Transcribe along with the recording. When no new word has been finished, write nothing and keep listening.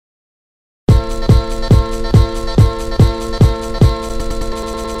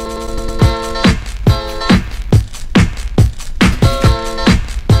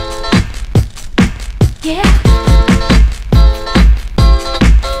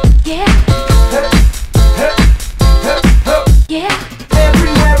Yeah. Yeah.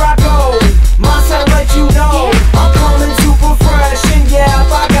 Everywhere I go, my sound let you know. Yeah. I'm coming super fresh, and yeah,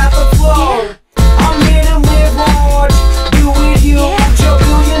 I got the flow. Yeah. I'm here to live large, do it huge. Your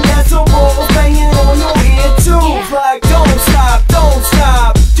billion decibels banging on your ear tubes. Like don't stop,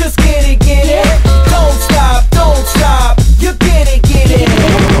 just get it. Don't stop, you get it.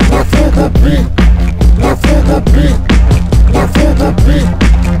 Now feel the beat, now feel the beat, now feel the beat.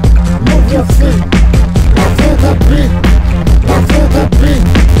 Move your feet. Now feel the beat, now feel the beat,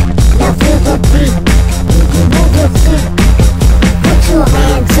 now feel the beat. Move your feet. Put your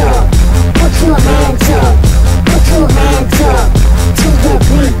hands up, put your hands up, put your hands up to the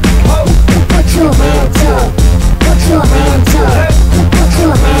beat. Put your hands up, put your hands up, put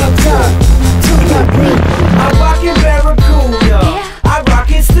your hands up to the beat. I'm rockin' Barracuda, I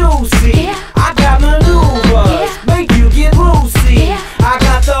rockin' Stussy. I got maneuvers, make you get loosey. I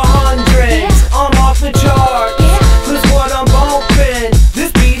got the hundreds, I'm off the chart. Cause what I'm bumpin',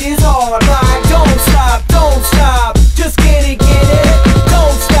 this beat is hard. Like don't stop, just get it.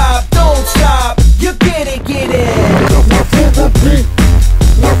 Don't stop, you get it. Now feel the beat,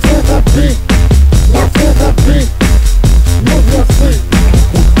 now feel the beat, now feel the beat. Move your feet.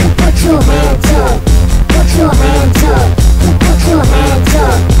 Put your hands up, put your hands up, put your hands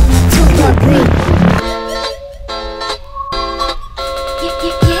up to the beat.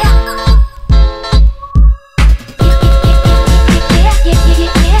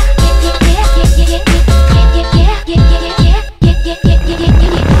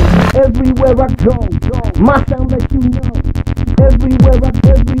 Everywhere I go, my sound let you know. Everywhere I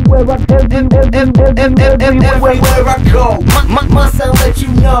go, my sound let you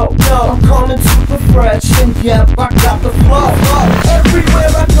know. I'm coming super fresh, and yeah, I got the flow.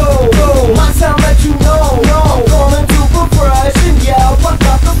 Everywhere I go, my sound let you know. I'm coming super fresh, and yeah, I got